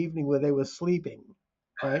of the evening where they were sleeping,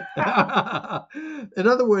 right? In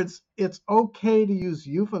other words, it's okay to use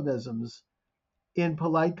euphemisms in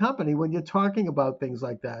polite company when you're talking about things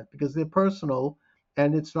like that because they're personal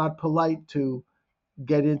and it's not polite to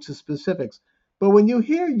get into specifics. But when you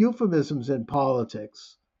hear euphemisms in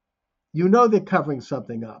politics, they're covering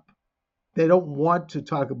something up. They don't want to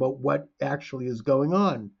talk about what actually is going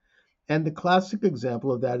on. And the classic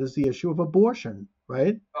example of that is the issue of abortion,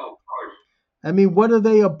 right? Oh, of course. I mean, what are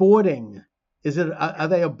they aborting? Are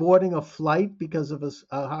they aborting a flight because of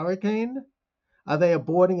a hurricane? Are they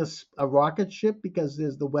aborting a rocket ship because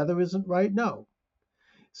the weather isn't right? No.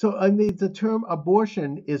 So I mean, the term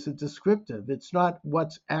abortion is a descriptive. It's not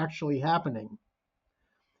what's actually happening.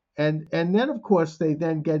 And then of course they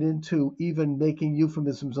then get into even making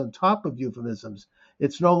euphemisms on top of euphemisms.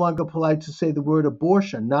 It's no longer polite to say the word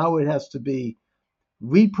abortion. Now it has to be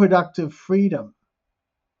reproductive freedom,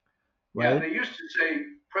 Yeah, right? they used to say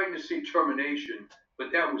pregnancy termination,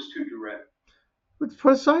 but that was too direct. But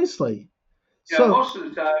precisely. Yeah, So most of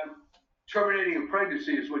the time, terminating a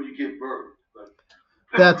pregnancy is when you give birth.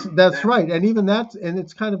 But that's that, right. And even that, and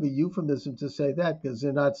it's kind of a euphemism to say that because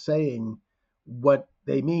they're not saying what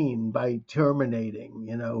they mean by terminating.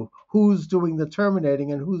 Who's doing the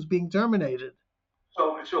terminating and who's being terminated.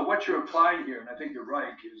 so what you're implying here, and I think you're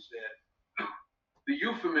right, is that the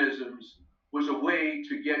euphemisms was a way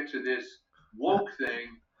to get to this woke thing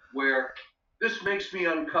where this makes me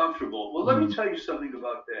uncomfortable. Well, let me Mm, tell you something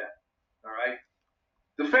about that. All right.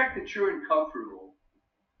 The fact that you're uncomfortable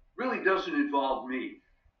really doesn't involve me.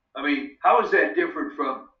 I mean, how is that different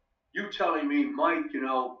from you telling me, Mike,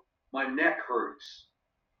 my neck hurts?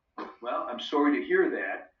 Well, I'm sorry to hear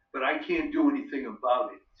that, but I can't do anything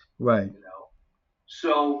about it, right. you know?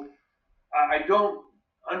 So I don't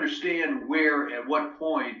understand where, at what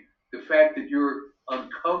point, the fact that you're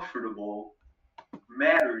uncomfortable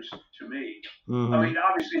matters to me. I Hmm. mean,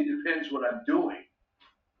 obviously, it depends what I'm doing.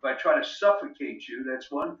 If I try to suffocate you,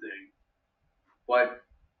 that's one thing. But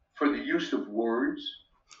for the use of words,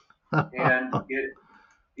 and it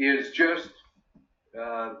is just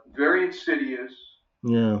very insidious.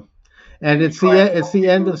 Yeah. And And you it's the try and it's tell the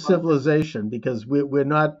end people of about this. civilization because we're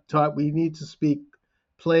not taught. We need to speak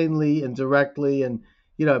plainly and directly, and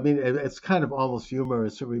I mean, it's kind of almost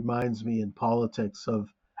humorous. It reminds me in politics of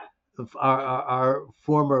our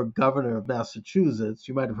former governor of Massachusetts.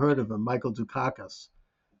 You might have heard of him, Michael Dukakis,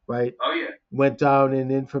 right? Oh yeah, Went down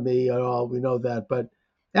in infamy and all. We know that, but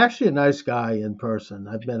actually a nice guy in person.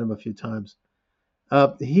 I've met him a few times.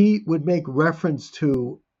 He would make reference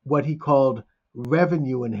to what he called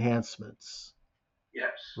revenue enhancements,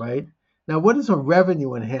 yes. right? Now, what is a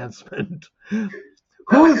revenue enhancement? Is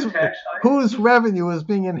that like whose a tax hike? whose revenue is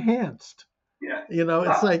being enhanced? Yeah.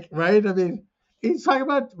 It's like, right? I mean, he's talking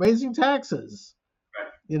about raising taxes, Right.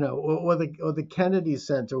 or the Kennedy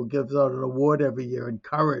Center gives out an award every year in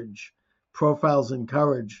courage, profiles in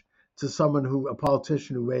courage to a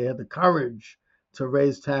politician who had the courage to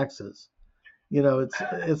raise taxes.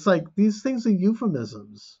 It's like these things are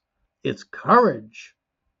euphemisms. It's courage.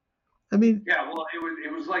 I mean, Yeah. Well,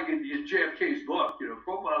 it was like in JFK's book,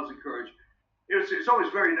 Profiles in Courage. It's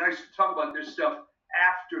always very nice to talk about this stuff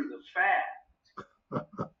after the fact.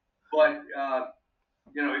 But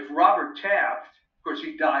if Robert Taft, of course,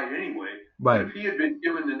 he died anyway. But right. if he had been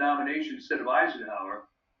given the nomination instead of Eisenhower,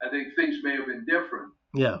 I think things may have been different.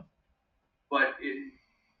 Yeah. But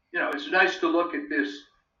it's nice to look at this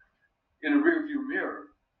in a rearview mirror.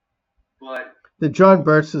 But The John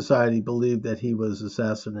Birch Society believed that he was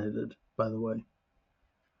assassinated, by the way.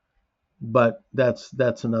 But that's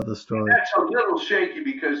another story. that's a little shaky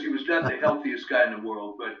because he was not the healthiest guy in the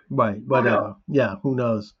world. But Right, who knows? whatever. Yeah, who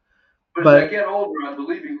knows? But as I But get older, I'm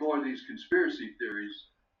believing more of these conspiracy theories.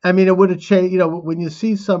 I mean, it would have changed. When you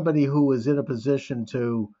see somebody who is in a position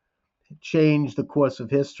to change the course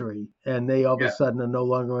of history and they all of a Yeah, sudden are no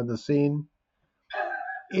longer on the scene,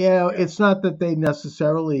 yeah. it's not that they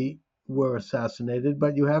necessarily were assassinated,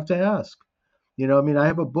 but you have to ask. I mean, I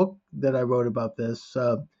have a book that I wrote about this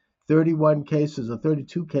 31 cases or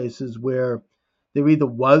 32 cases where there either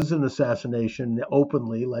was an assassination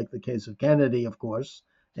openly, like the case of Kennedy, of course,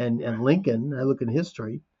 and Right. Lincoln. I look in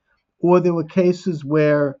history, or there were cases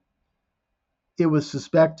where it was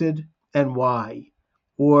suspected and why,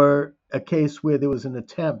 or a case where there was an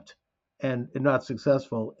attempt and not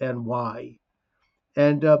successful and why.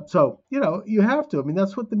 And so, you have to. I mean,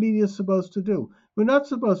 that's what the media is supposed to do. We're not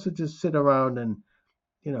supposed to just sit around and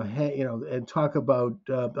and talk about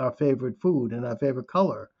our favorite food and our favorite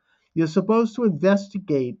color. You're supposed to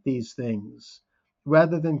investigate these things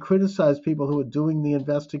rather than criticize people who are doing the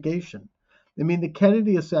investigation. I mean, the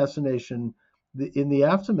Kennedy assassination, in the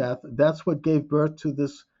aftermath, that's what gave birth to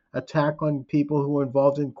this attack on people who were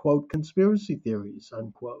involved in quote conspiracy theories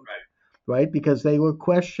unquote, Right. right? Because they were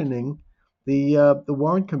questioning the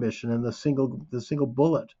Warren Commission and the single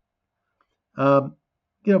bullet. Um,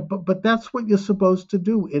 but that's what you're supposed to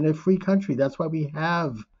do in a free country. That's why we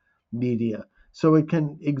have media, so it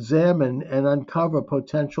can examine and uncover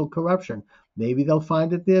potential corruption. Maybe they'll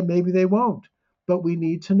find it there, maybe they won't, but we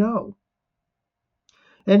need to know.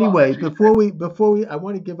 Well, Anyway, that's before exactly. we, I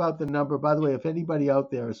want to give out the number. By the way, if anybody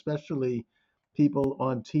out there, especially people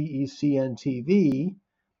on TECN TV,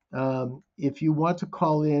 if you want to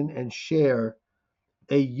call in and share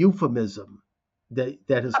a euphemism that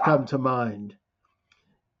has come to mind,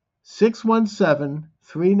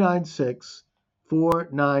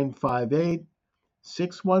 617-396-4958,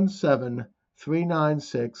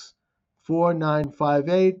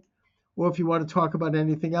 617-396-4958. Or if you want to talk about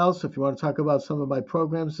anything else, if you want to talk about some of my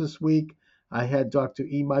programs this week, I had Dr.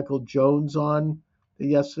 E. Michael Jones on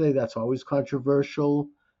yesterday. That's always controversial.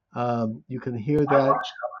 You can hear I that.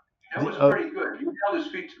 watched that. That was pretty good. You held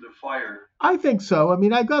his feet to the fire. I think so. I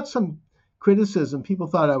mean, I got some criticism. People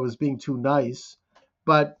thought I was being too nice.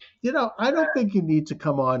 But, I don't think you need to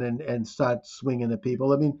come on and start swinging at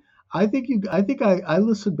people. I mean, I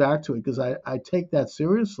listened back to it because I take that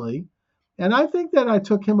seriously. And I think that I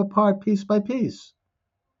took him apart piece by piece.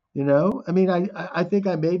 I mean, I think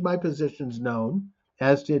I made my positions known,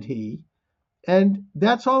 as did he. And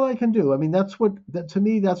that's all I can do. I mean, to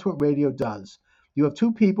me, that's what radio does. You have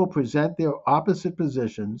two people present their opposite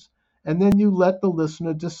positions, and then you let the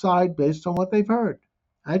listener decide based on what they've heard.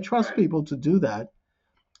 I trust Right. people to do that.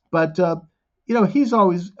 But, he's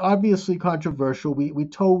always obviously controversial. We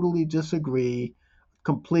totally disagree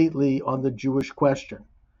completely on the Jewish question.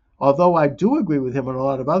 Although I do agree with him on a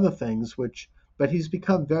lot of other things, but he's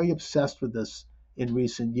become very obsessed with this in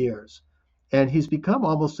recent years. And he's become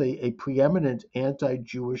almost a preeminent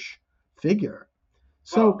anti-Jewish figure.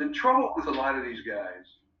 Well, So, the trouble with a lot of these guys,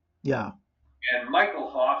 yeah, and Michael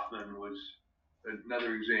Hoffman was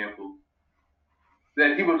another example,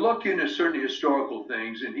 that he would look into certain historical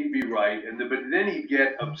things and he'd be right, but then he'd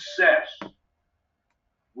get obsessed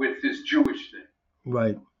with this Jewish thing.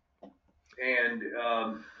 right. And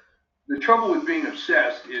the trouble with being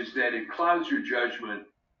obsessed is that it clouds your judgment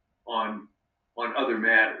on other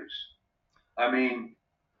matters. I mean,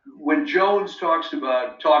 when Jones talked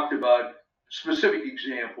about specific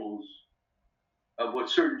examples of what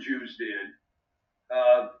certain Jews did,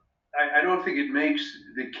 I don't think it makes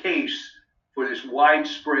the case for this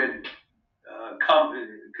widespread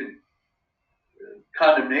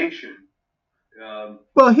condemnation.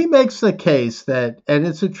 Well, he makes the case that, and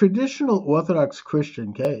it's a traditional Orthodox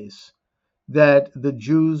Christian case, that the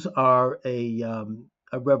Jews are a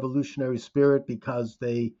revolutionary spirit because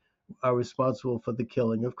they are responsible for the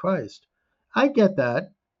killing of Christ. I get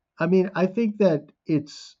that. I mean, I think that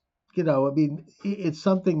it's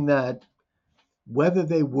something that whether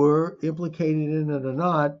they were implicated in it or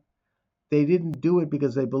not, they didn't do it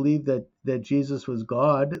because they believed that Jesus was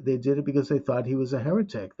God. They did it because they thought he was a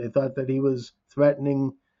heretic. They thought that he was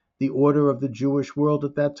threatening the order of the Jewish world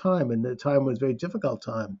at that time. And the time was a very difficult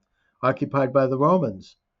time, occupied by the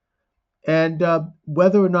Romans. And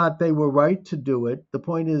whether or not they were right to do it, the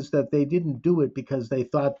point is that they didn't do it because they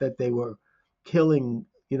thought that they were killing,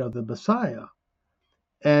 the Messiah.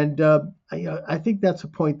 And I think that's a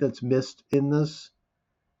point that's missed in this.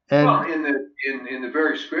 And well, in the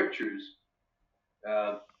very scriptures,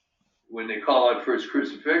 when they call out for his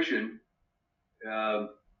crucifixion, and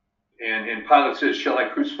Pilate says, "Shall I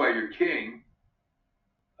crucify your king?"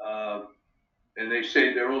 And they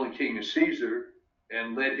say their only king is Caesar,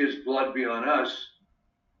 and let his blood be on us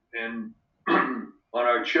and on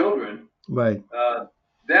our children. right.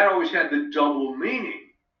 That always had the double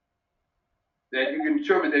meaning that you can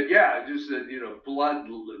determine that, just a blood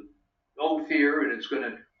oath here, and it's going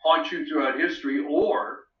to haunt you throughout history,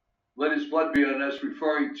 or let his blood be on us,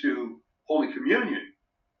 referring to Holy Communion.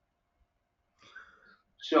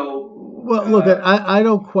 So, well, look, I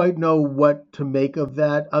don't quite know what to make of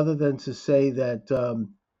that, other than to say that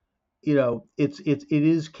it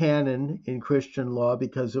is canon in Christian law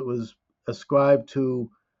because it was ascribed to,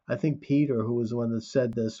 I think, Peter, who was the one that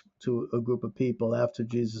said this to a group of people after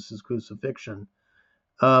Jesus' crucifixion.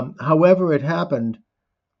 However it happened,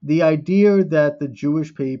 the idea that the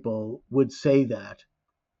Jewish people would say that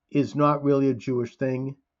is not really a Jewish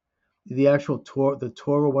thing. The actual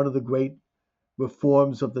Torah, one of the great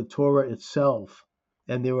reforms of the Torah itself,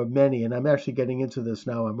 and there are many, and I'm actually getting into this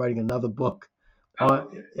now. I'm writing another book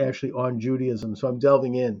on Judaism, so I'm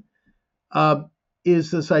delving in.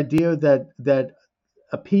 Is this idea that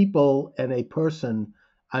a people and a person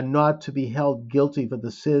are not to be held guilty for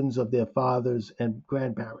the sins of their fathers and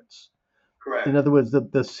grandparents. correct. In other words,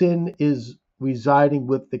 the sin is residing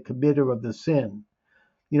with the committer of the sin.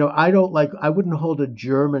 I wouldn't hold a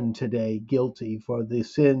German today guilty for the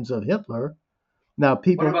sins of Hitler. Now, What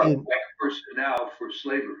people about a black person now for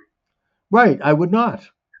slavery? right, I would not.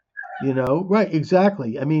 Right,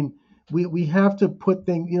 exactly. I mean, we have to put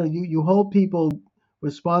things. You hold people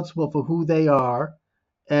responsible for who they are,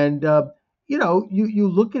 and you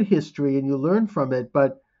look at history and you learn from it.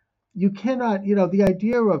 But you cannot, the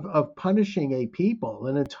idea of punishing a people,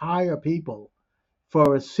 an entire people,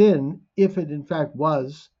 for a sin, if it in fact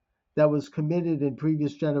was, that was committed in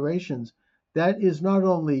previous generations, that is not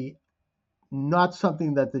only not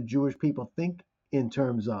something that the Jewish people think in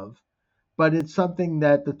terms of, but it's something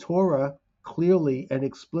that the Torah clearly and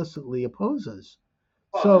explicitly opposes.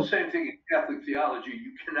 Well, it's the So, same thing in Catholic theology.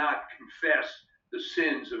 You cannot confess the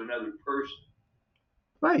sins of another person.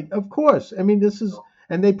 right, of course. I mean, this is,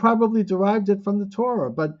 and they probably derived it from the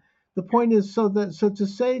Torah. But the point is, so to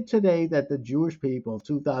say today that the Jewish people,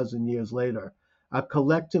 2,000 years later, are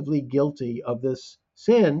collectively guilty of this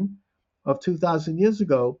sin of 2,000 years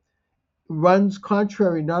ago runs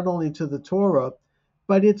contrary not only to the Torah,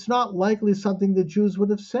 but it's not likely something the Jews would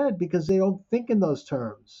have said because they don't think in those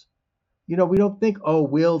terms. We don't think, oh,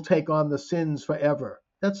 we'll take on the sins forever.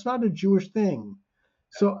 That's not a Jewish thing.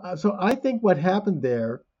 So I think what happened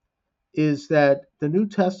there is that the New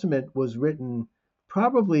Testament was written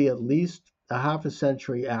probably at least a half a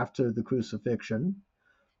century after the crucifixion.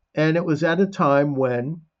 And it was at a time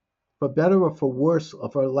when, for better or for worse, or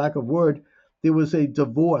for lack of word, there was a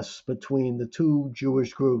divorce between the two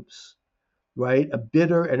Jewish groups, right? A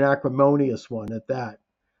bitter and acrimonious one at that.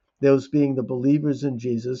 Those being the believers in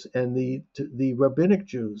Jesus and the rabbinic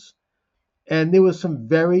Jews. And there was some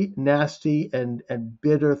very nasty and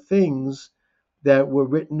bitter things that were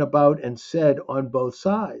written about and said on both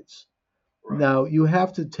sides. Right. Now you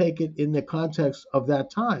have to take it in the context of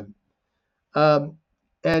that time. Um,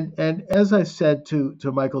 and as I said to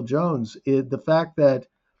Michael Jones, the fact that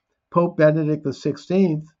Pope Benedict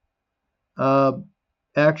XVI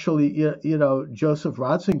actually, Joseph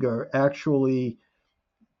Ratzinger actually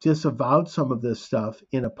disavowed some of this stuff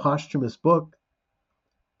in a posthumous book.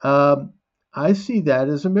 Um, I see that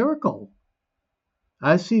as a miracle.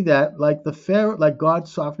 I see that like the Pharaoh, like God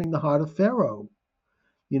softening the heart of Pharaoh.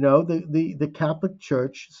 The Catholic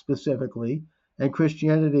Church specifically and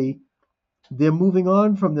Christianity, they're moving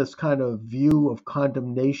on from this kind of view of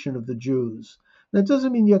condemnation of the Jews. That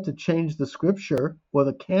doesn't mean you have to change the scripture or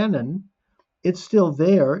the canon. It's still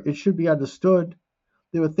there. It should be understood.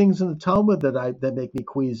 There are things in the Talmud that make me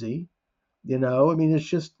queasy. I mean, it's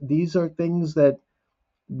just these are things that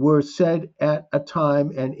were said at a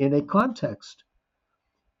time and in a context.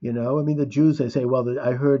 I mean, the Jews, they say, well,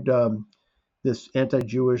 I heard this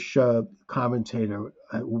anti-Jewish commentator,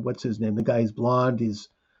 what's his name? The guy's blonde.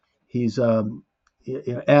 He's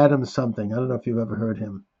Adam something. I don't know if you've ever heard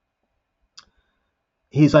him.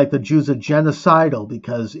 He's like the Jews are genocidal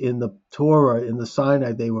because in the Torah, in the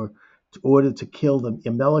Sinai, they were ordered to kill the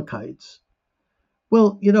Amalekites.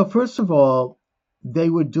 Well, first of all, they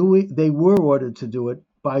were ordered to do it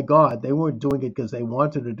by God. They weren't doing it because they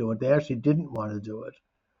wanted to do it. They actually didn't want to do it.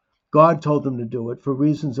 God told them to do it for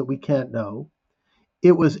reasons that we can't know.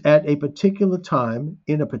 It was at a particular time,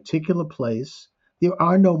 in a particular place. There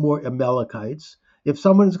are no more Amalekites. If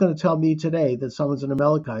someone is going to tell me today that someone's an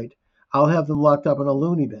Amalekite, I'll have them locked up in a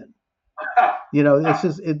loony bin.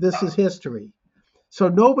 This is history. So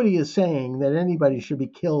nobody is saying that anybody should be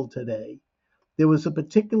killed today. There was a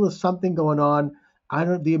particular something going on.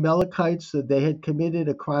 The Amalekites, that they had committed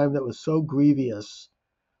a crime that was so grievous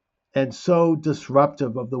and so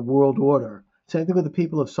disruptive of the world order. Same thing with the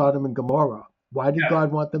people of Sodom and Gomorrah. Why did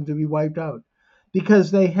God want them to be wiped out?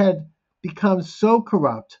 Because they had become so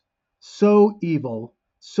corrupt, so evil,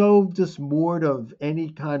 so dismoored of any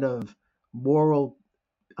kind of moral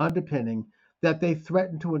underpinning that they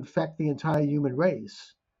threatened to infect the entire human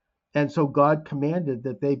race. And so God commanded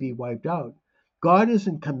that they be wiped out. God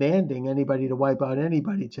isn't commanding anybody to wipe out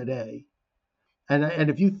anybody today. And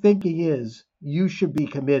if you think he is, you should be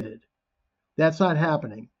committed. That's not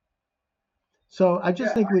happening. So I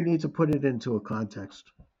just think we need to put it into a context.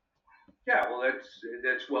 Yeah, well,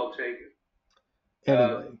 that's well taken.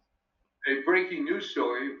 Anyway, a breaking news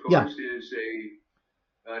story, of course, is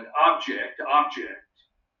an object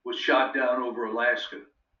was shot down over Alaska.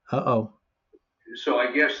 Uh-oh. So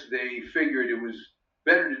I guess they figured it was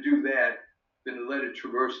better to do that than to let it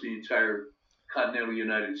traverse the entire continental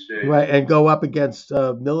United States. Right, and go up against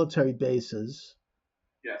military bases.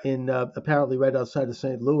 Yeah. In apparently right outside of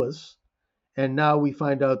St. Louis, and now we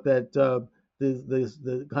find out that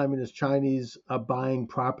the communist Chinese are buying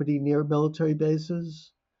property near military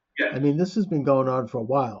bases. Yeah. I mean, this has been going on for a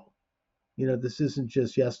while. This isn't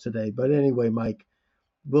just yesterday. But anyway, Mike,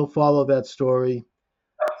 we'll follow that story.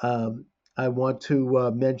 I want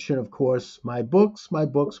to mention, of course, my books.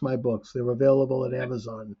 They're available at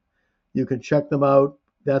Amazon. You can check them out.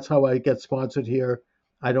 That's how I get sponsored here.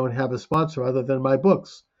 I don't have a sponsor other than my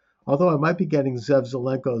books, although I might be getting Zev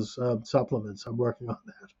Zelenko's supplements. I'm working on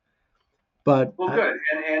that. But Well, good.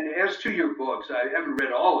 And as to your books, I haven't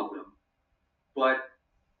read all of them, but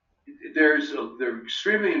they're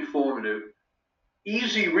extremely informative,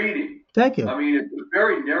 easy reading. thank you. I mean, it's a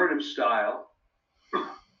very narrative style.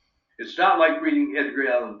 It's not like reading Edgar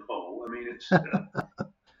Allan Poe. I mean,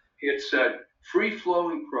 it's free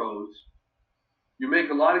flowing prose. You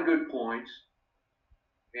make a lot of good points,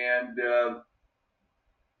 and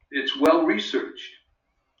it's well researched.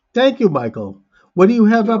 Thank you, Michael. What do you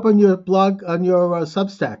have So, up on your blog, on your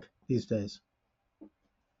Substack these days?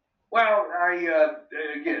 well, I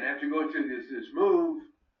again after going through this move,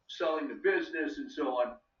 selling the business, and so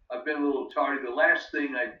on, I've been a little tardy. The last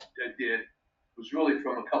thing I did was really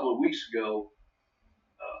from a couple of weeks ago,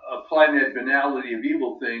 applying that banality of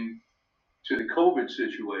evil thing to the COVID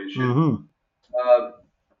situation. Mm-hmm. Uh,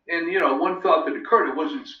 and one thought that occurred, it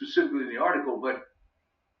wasn't specifically in the article, but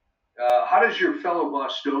how does your fellow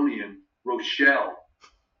Bostonian, Rochelle,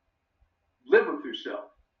 live with herself?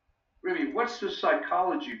 I mean, what's the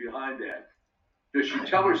psychology behind that? Does she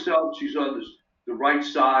tell herself she's on the right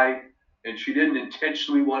side and she didn't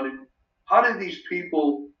intentionally want it? How did these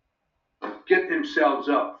people get themselves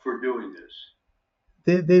up for doing this?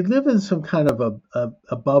 They live in some kind of a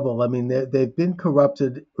bubble. I mean, they've been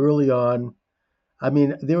corrupted early on. I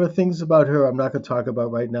mean, there are things about her I'm not going to talk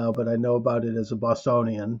about right now, but I know about it as a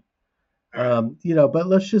Bostonian. But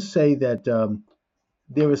let's just say that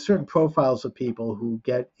there are certain profiles of people who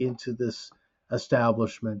get into this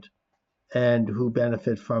establishment and who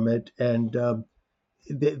benefit from it, and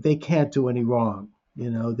they can't do any wrong.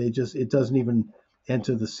 It doesn't even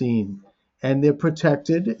enter the scene, and they're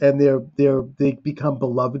protected, and they become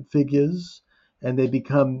beloved figures, and they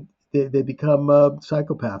become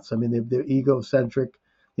psychopaths. I mean, they're egocentric.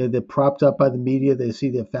 They're propped up by the media. They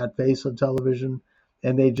see their fat face on television,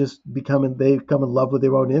 and they become in love with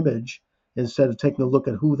their own image instead of taking a look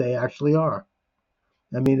at who they actually are.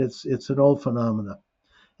 I mean, it's an old phenomena.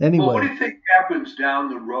 Well, what do Anyway, you think happens down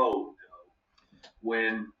the road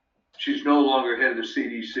when she's no longer head of the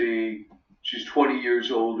CDC? She's 20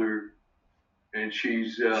 years older, and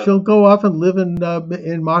she's she'll go off and live in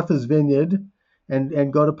Martha's Vineyard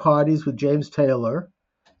and go to parties with James Taylor,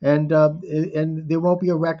 and there won't be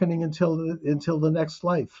a reckoning until the next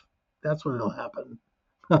life. That's when it'll happen.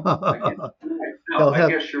 I guess you're right. No, they'll I have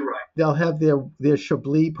guess you're right. they'll have their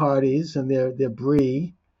Chablis parties and their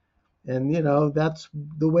brie, and that's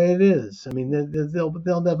the way it is. I mean,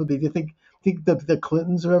 they'll never be. Do you think the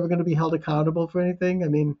Clintons are ever going to be held accountable for anything? I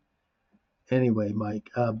mean, anyway, Mike.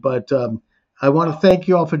 But I want to Well, thank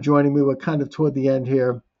you all for joining me. We're kind of toward the end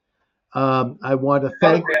here. I want to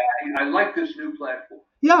thank. okay, I like this new platform.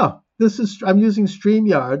 Yeah, I'm using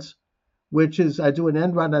StreamYards, which is I do an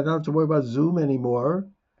end run. I don't have to worry about Zoom anymore,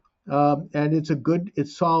 and it's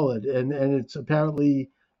solid, and it's apparently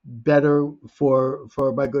better for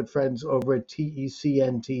my good friends over at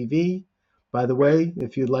TECN TV. By the Right. way,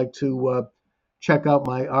 if you'd like to check out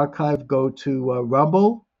my archive, go to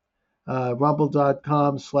Rumble.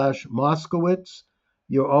 Rumble.com/Moskowitz.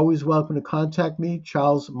 You're always welcome to contact me,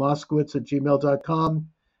 charlesmoskowitz@gmail.com,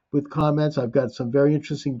 with comments. I've got some very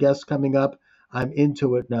interesting guests coming up. I'm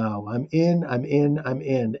into it now. I'm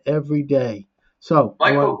in every day. So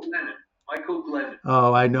I Michael want. Glennon. Michael Glennon.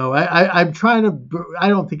 Oh, I know. I'm trying to. I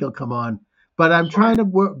don't think he'll come on, but I'm That's fine. trying to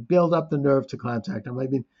build up the nerve to contact him. I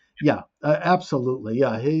mean, yeah, absolutely.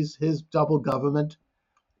 Yeah, his double government,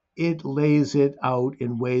 it lays it out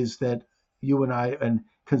in ways that you and I and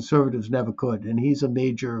conservatives never could. And he's a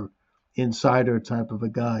major insider type of a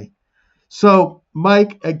guy. So,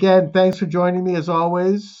 Mike, again, thanks for joining me as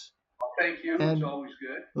always. Well, thank you. It's And always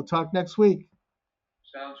good. we'll talk next week.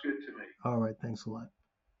 Sounds good to me. All right. Thanks a lot.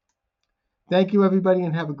 Thank you, everybody,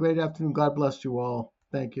 and have a great afternoon. God bless you all.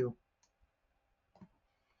 Thank you.